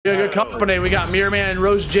company. We got MirrorMan and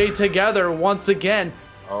RoseJ together once again.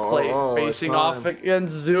 Facing off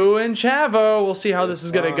against Zoo and Chavo. We'll see how this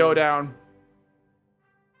is going to go down.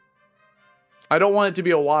 I don't want it to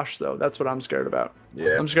be a wash, though. That's what I'm scared about.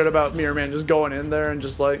 Yeah. I'm scared about MirrorMan just going in there and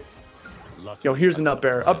just like, yo, here's an up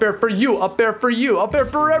air. Up air for you. Up air for you. Up air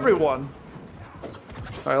for everyone.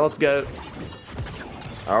 All right, let's get it.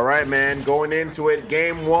 All right, man. Going into it,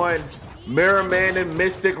 game 1. MirrorMan and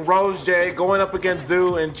Mystic RoseJ going up against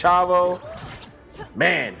Zoo and Chavo.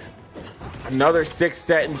 Man, another 6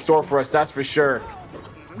 set in store for us, that's for sure.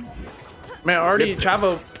 Man, already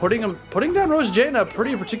Chavo putting down RoseJ in a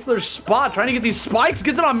pretty particular spot, trying to get these spikes,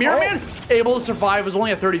 gets it on MirrorMan, able to survive, was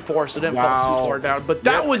only at 34, so didn't fall too far down, but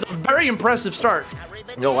that was a very impressive start.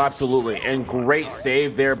 No, absolutely, and great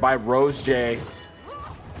save there by RoseJ.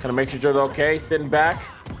 Kind of make sure they're okay, sitting back.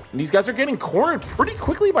 And these guys are getting cornered pretty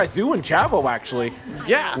quickly by Zoo and Chavo, actually.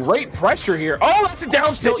 Yeah. Great pressure here. Oh, that's a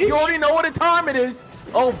down tilt. You already know what time it is.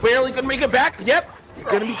 Oh, barely gonna make it back. Yep, it's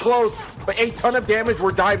gonna be close, but a ton of damage.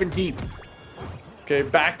 We're diving deep. Okay,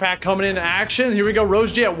 backpack coming into action. Here we go.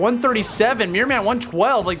 RoseJ at 137, MirrorMan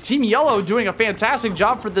 112. Like, Team Yellow doing a fantastic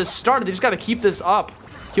job for this start. They just got to keep this up.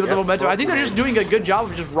 Keep the momentum. I think they're just doing a good job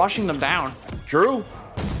of just rushing them down. True.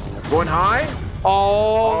 Going high.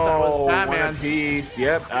 Oh, that was Batman. One apiece.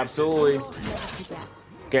 Yep, absolutely.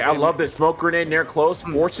 Okay, I love this smoke grenade near close,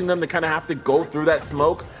 forcing them to kind of have to go through that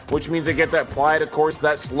smoke, which means they get that applied, of course,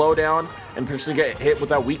 that slowdown, and potentially get hit with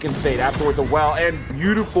that weakened state afterwards as well. And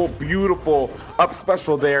beautiful, beautiful up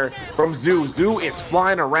special there from Zoo. Zoo is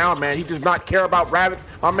flying around, man. He does not care about rabbits.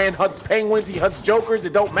 My man hunts penguins, he hunts jokers,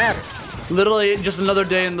 it don't matter. Literally just another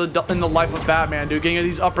day in the life of Batman, dude. Getting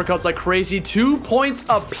these uppercuts like crazy. 2 points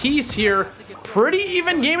apiece here. Pretty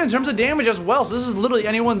even game in terms of damage as well. So this is literally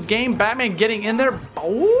anyone's game. Batman getting in there.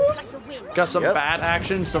 Oh, got some bad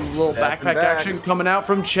action, some little backpack action coming out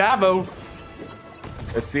from Chavo.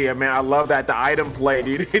 Let's see it, man. I love that. The item play,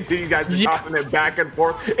 dude. These guys are tossing it back and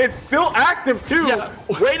forth. It's still active, too. Yeah.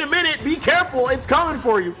 Wait a minute. Be careful. It's coming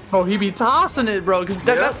for you. Oh, he be tossing it, bro. Because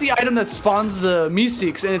that's the item that spawns the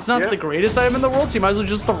Meeseeks. And it's not the greatest item in the world, so you might as well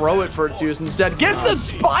just throw it for its use instead. Gets the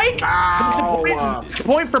spike.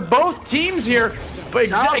 Point for both teams here. But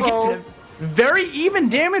exactly. Very even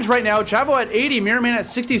damage right now. Chavo at 80, MirrorMan at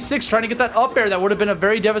 66, trying to get that up air. That would have been a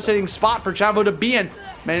very devastating spot for Chavo to be in.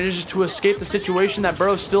 Manages to escape the situation. That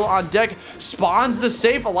Burrow's still on deck. Spawns the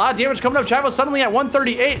safe. A lot of damage coming up. Chavo suddenly at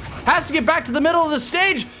 138. Has to get back to the middle of the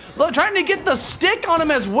stage. Trying to get the stick on him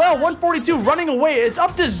as well. 142 running away. It's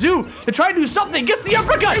up to Zoo to try to do something. Gets the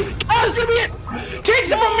uppercut. Takes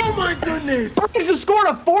it from me. Oh my goodness. Brings the score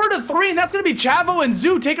to 4-3, and that's going to be Chavo and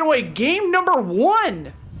Zoo taking away game number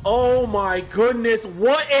 1. Oh my goodness,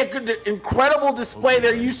 what an incredible display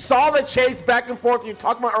there. You saw the chase back and forth you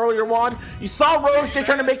talked about earlier, Juan. You saw RoseJ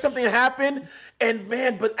trying to make something happen, and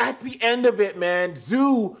man, but at the end of it, man,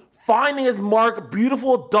 Zoo finding his mark,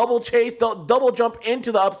 beautiful double chase, double jump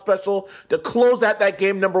into the up special to close out that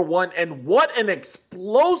game number 1, and what an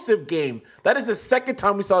explosive game. That is the second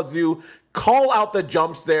time we saw Zoo call out the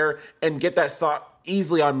jumps there and get that shot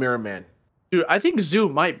easily on MirrorMan. Dude, I think Zoo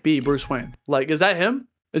might be Bruce Wayne. Like, is that him?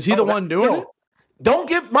 Is he the one doing it? Don't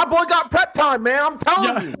give my boy got prep time, man. I'm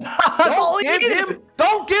telling you.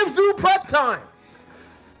 Don't give Zoo prep time.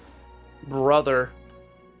 Brother.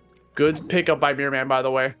 Good pickup by MirrorMan, by the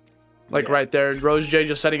way. Like right there. RoseJ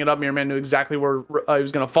just setting it up. MirrorMan knew exactly where he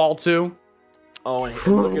was going to fall to. Oh,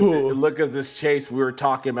 and look at this chase we were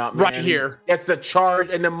talking about, man. Right here. It's the charge,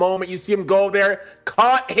 and the moment you see him go there,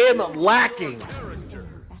 caught him lacking.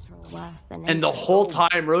 And the whole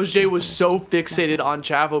time, RoseJ was so fixated on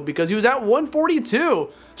Chavo because he was at 142.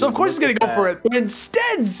 So of course he's going to go for it. But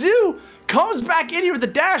instead, Zoo comes back in here with the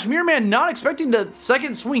dash. MirrorMan not expecting the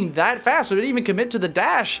second swing that fast, so didn't even commit to the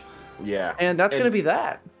dash. Yeah. And that's going to be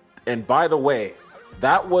that. And by the way,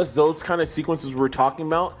 that was those kind of sequences we were talking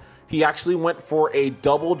about. He actually went for a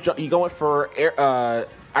double jump. He went for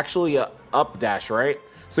actually a up dash, right?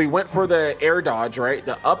 So he went for the air dodge, right?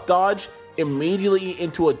 The up dodge immediately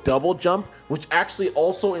into a double jump, which actually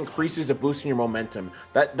also increases the boost in your momentum.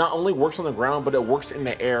 That not only works on the ground, but it works in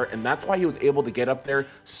the air, and that's why he was able to get up there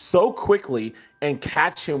so quickly and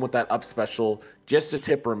catch him with that up special. Just a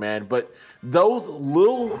tipper, man. But those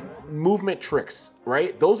little movement tricks,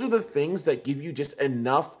 right? Those are the things that give you just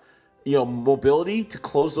enough, you know, mobility to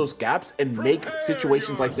close those gaps and make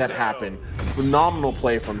situations like that happen. Phenomenal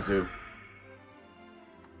play from Zoo.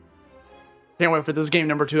 Can't wait for this game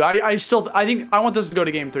number 2. I think I want this to go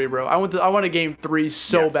to game 3, bro. I want a game 3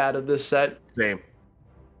 so bad of this set. Same.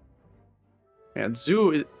 Man,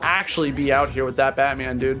 Zoo actually be out here with that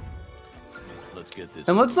Batman, dude. Let's get this.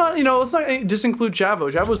 And let's not just include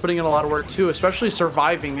Chavo. Chavo's putting in a lot of work too, especially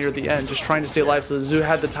surviving near the end, just trying to stay alive so Zoo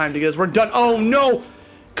had the time to get his work done. Oh no!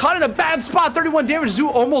 Caught in a bad spot, 31 damage. Zoo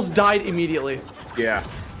almost died immediately. Yeah.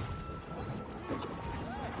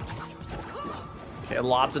 Okay,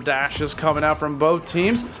 lots of dashes coming out from both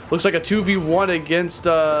teams. Looks like a 2v1 against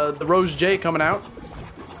the RoseJ coming out.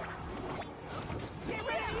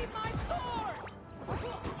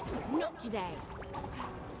 Not today.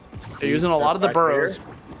 They're using a lot of the burrows.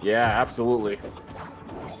 Yeah, absolutely.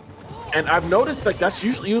 And I've noticed like that's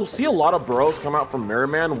usually you'll see a lot of burrows come out from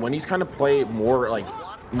MirrorMan when he's kind of play more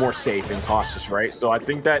safe and cautious, right? So I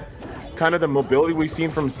think that kind of the mobility we've seen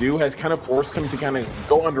from Zoo has kind of forced him to kind of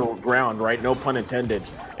go underground, right? No pun intended,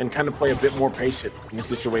 and kind of play a bit more patient in the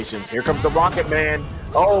situations. Here comes the Rocket Man.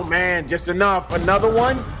 Oh man, just enough. Another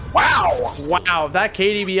one. Wow! Wow, that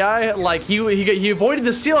KDBI, like he avoided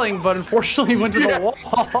the ceiling, but unfortunately went to the wall.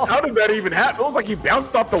 How did that even happen? It was like he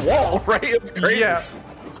bounced off the wall, right? It's crazy. Yeah.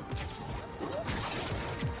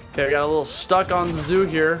 Okay, we got a little stuck on Zoo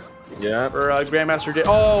here. Yeah. For Grandmaster J.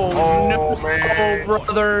 Oh no, man. Oh,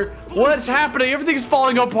 brother. What's happening? Everything's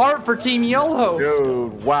falling apart for Team Yellow.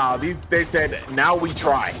 Dude, wow. They said, now we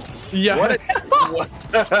try. Yeah.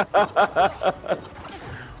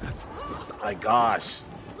 My gosh.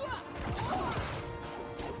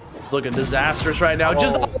 It's looking disastrous right now.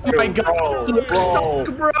 Oh my god.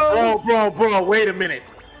 Bro, wait a minute.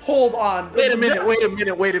 Hold on. Wait a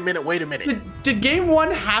minute. Did game one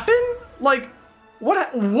happen? Like,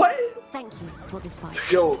 what? Thank you for this fight.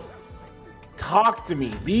 Yo, talk to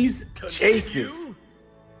me. These chases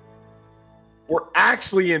were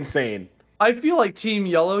actually insane. I feel like Team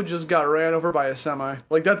Yellow just got ran over by a semi.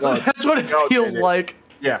 Like that's what it feels like.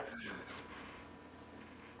 Yeah.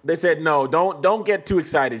 They said no. Don't get too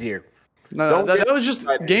excited here. No, that was just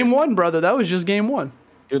game one, brother. That was just game one.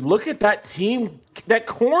 Dude, look at that team. That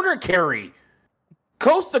corner carry,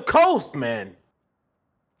 coast to coast, man.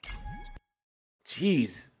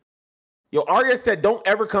 Jeez. Yo, Arya said, "Don't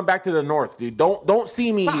ever come back to the north, dude. Don't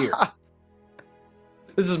see me here.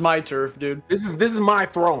 This is my turf, dude. This is my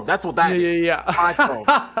throne. That's what that is. Yeah. My throne,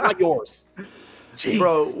 not yours." Jeez.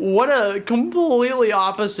 Bro, what a completely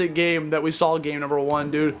opposite game that we saw game number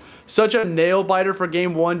one, dude. Such a nail biter for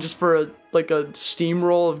game one, just for a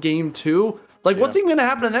steamroll of game two. Like, what's even gonna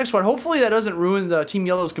happen in the next one? Hopefully that doesn't ruin the Team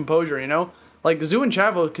Yellow's composure, you know? Like, Zoo and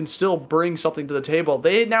Chavo can still bring something to the table.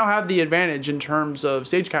 They now have the advantage in terms of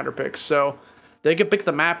stage counter picks, so they can pick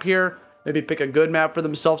the map here, maybe pick a good map for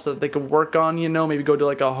themselves that they can work on, you know? Maybe go to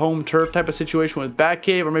like a home turf type of situation with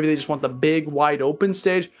Batcave, or maybe they just want the big, wide open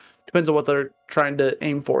stage. Depends on what they're trying to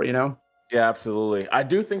aim for, you know? Yeah, absolutely. I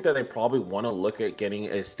do think that they probably want to look at getting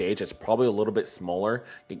a stage that's probably a little bit smaller,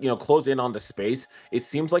 you know, close in on the space. It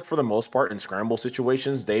seems like for the most part in scramble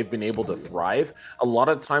situations, they've been able to thrive. A lot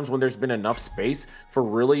of times when there's been enough space for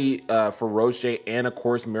really, for RoseJ and of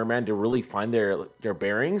course MirrorMan to really find their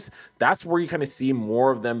bearings, that's where you kind of see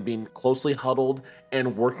more of them being closely huddled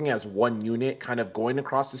and working as one unit, kind of going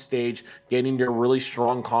across the stage, getting their really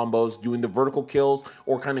strong combos, doing the vertical kills,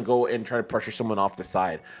 or kind of go and try to pressure someone off the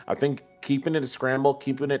side. I think keeping it a scramble,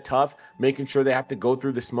 keeping it tough, making sure they have to go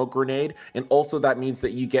through the smoke grenade, and also that means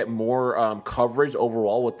that you get more coverage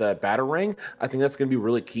overall with the batarang. I think that's going to be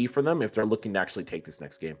really key for them if they're looking to actually take this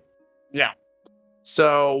next game. Yeah.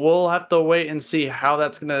 So we'll have to wait and see how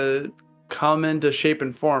that's going to come into shape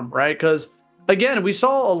and form, right? Because again, we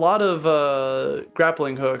saw a lot of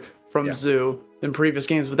grappling hook from Zoo in previous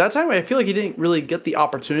games, but that time I feel like he didn't really get the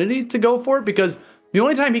opportunity to go for it, because the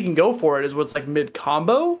only time he can go for it is what's like mid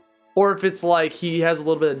combo, or if it's like he has a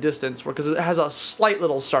little bit of distance, because it has a slight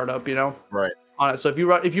little startup, you know, right on it. So if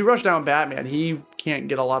you rush down Batman, he can't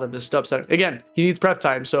get a lot of his stuff set. Again, he needs prep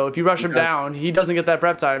time. So if you rush him down, he doesn't get that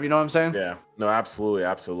prep time. You know what I'm saying? Yeah. No, absolutely.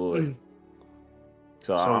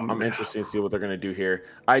 So I'm interested to see what they're going to do here.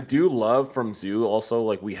 I do love from Zoo also,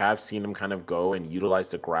 like we have seen him kind of go and utilize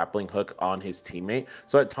the grappling hook on his teammate.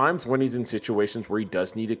 So at times when he's in situations where he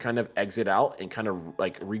does need to kind of exit out and kind of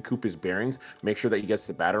like recoup his bearings, make sure that he gets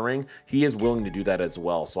the batarang, he is willing to do that as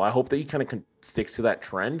well. So I hope that he kind of sticks to that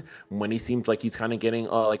trend when he seems like he's kind of getting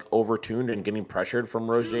like overtuned and getting pressured from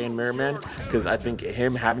RoseJ and MirrorMan, because I think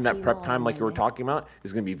him having that prep time like you were talking about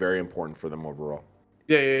is going to be very important for them overall.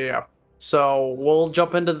 Yeah. So we'll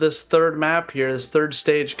jump into this third map here, this third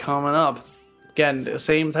stage coming up. Again, the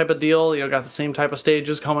same type of deal, you know, got the same type of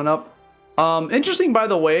stages coming up. Interesting, by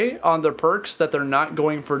the way, on their perks that they're not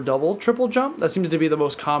going for double triple jump. That seems to be the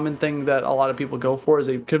most common thing that a lot of people go for, is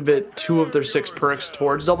they commit 2 of their 6 perks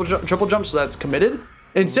towards triple jump, so that's committed.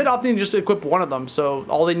 Instead, opting to just equip one of them, so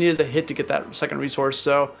all they need is a hit to get that second resource.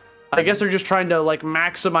 So I guess they're just trying to like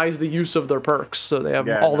maximize the use of their perks, so they have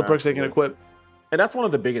all the perks they can equip. And that's one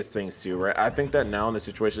of the biggest things too, right? I think that now in the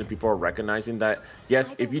situation, people are recognizing that,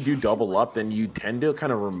 yes, if you do double up, then you tend to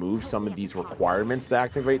kind of remove some of these requirements to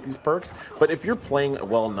activate these perks. But if you're playing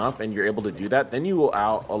well enough and you're able to do that, then you will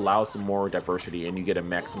allow some more diversity and you get to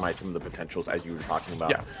maximize some of the potentials as you were talking about.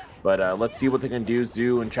 Yeah. But let's see what they can do.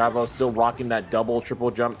 Zoo and Chavo still rocking that double,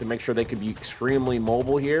 triple jump to make sure they can be extremely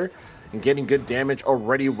mobile here and getting good damage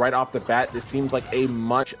already right off the bat. This seems like a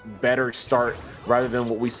much better start rather than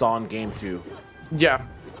what we saw in game 2. Yeah,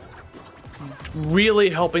 really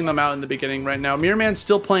helping them out in the beginning right now. MirrorMan's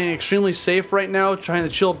still playing extremely safe right now, trying to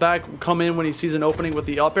chill back, come in when he sees an opening with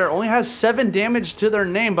the up air. Only has 7 damage to their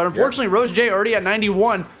name, but unfortunately, RoseJ already at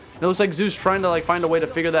 91. It looks like Zeus trying to like find a way to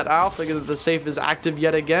figure that out, because the safe is active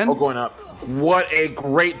yet again. Oh, going up. What a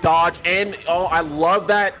great dodge. And, oh, I love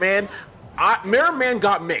that, man. MirrorMan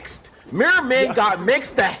got mixed. MirrorMan got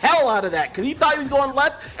mixed the hell out of that, because he thought he was going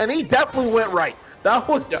left, and he definitely went right. That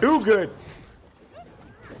was too good.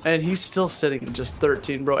 And he's still sitting at just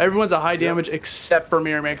 13, bro. Everyone's at high damage except for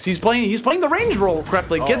MirrorMan, because he's playing the range roll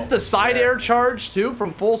correctly. Gets the side air charge too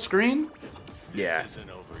from full screen. Yeah.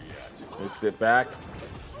 Let's sit back.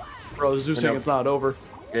 Bro, Zeus saying it's not over.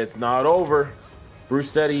 It's not over. Bruce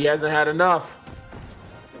said he hasn't had enough.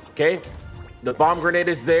 Okay. The bomb grenade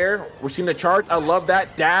is there. We're seeing the charge. I love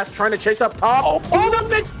that. Dash trying to chase up top. Oh, the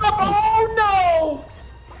mixed up. Oh, no.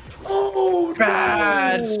 Oh,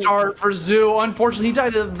 bad start for Zoo. Unfortunately, he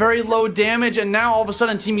died at very low damage, and now all of a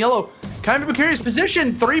sudden, Team Yellow kind of a precarious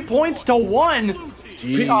position. 3 points to 1.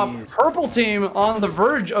 Jeez. Purple team on the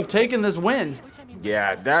verge of taking this win.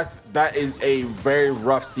 Yeah, that is a very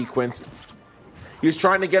rough sequence. He was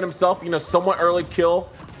trying to get himself, somewhat early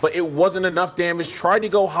kill, but it wasn't enough damage. Tried to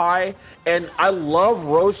go high, and I love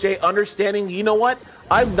RoseJ understanding, you know what?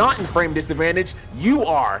 I'm not in frame disadvantage. You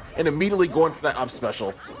are, and immediately going for that up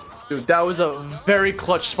special. Dude, that was a very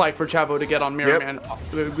clutch spike for Chavo to get on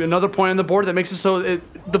MirrorMan. Another point on the board that makes it so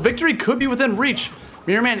the victory could be within reach.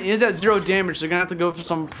 MirrorMan is at 0 damage, so they're gonna have to go for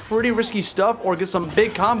some pretty risky stuff or get some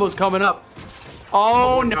big combos coming up.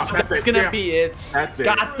 Oh no, that's gonna be it. That's it.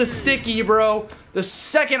 Got the sticky, bro. The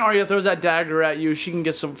second Arya throws that dagger at you, she can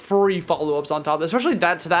get some free follow-ups on top, especially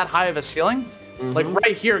to that high of a ceiling. Like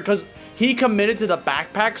right here, because he committed to the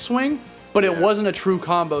backpack swing, but it wasn't a true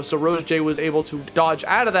combo, so RoseJ was able to dodge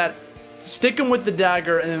out of that, stick him with the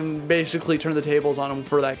dagger, and basically turn the tables on him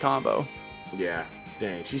for that combo. Yeah,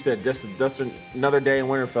 dang. She said, just another day in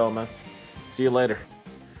Winterfell, man. See you later.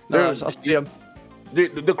 I'll see him.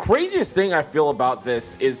 The craziest thing I feel about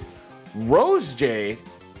this is RoseJ,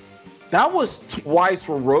 that was twice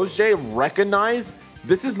where RoseJ recognized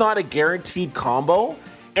this is not a guaranteed combo,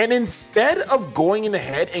 and instead of going in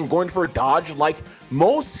ahead and going for a dodge like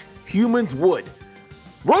most humans would,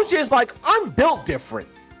 RoseJ is like, I'm built different.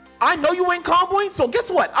 I know you ain't comboing, so guess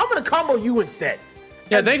what? I'm gonna combo you instead.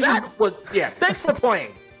 Yeah, and thanks for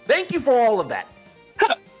playing. Thank you for all of that.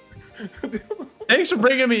 Thanks for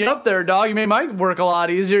bringing me up there, dog. You made my work a lot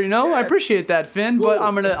easier, Yeah. I appreciate that, Finn. Cool. But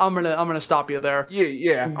I'm gonna stop you there.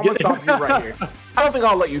 Yeah. I'm gonna stop you right here. I don't think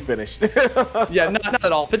I'll let you finish. Yeah, not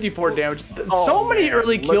at all. 54 damage. So many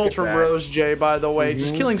early kills from RoseJ, by the way.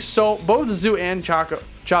 Just killing both Zoo and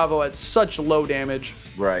Chavo at such low damage.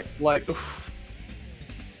 Right. Like, oof.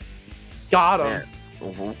 Got him.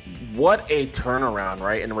 Man, what a turnaround,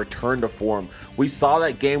 right? And a return to form. We saw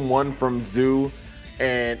that game 1 from Zoo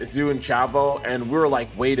and Chavo, and we were like,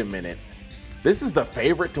 wait a minute. This is the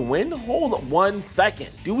favorite to win? Hold on 1 second.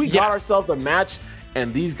 Do we got ourselves a match?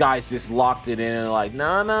 And these guys just locked it in and like,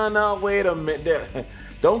 no, wait a minute.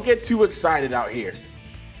 Don't get too excited out here.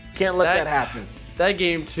 Can't let that happen. That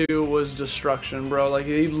game 2 was destruction, bro. Like,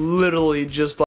 he literally just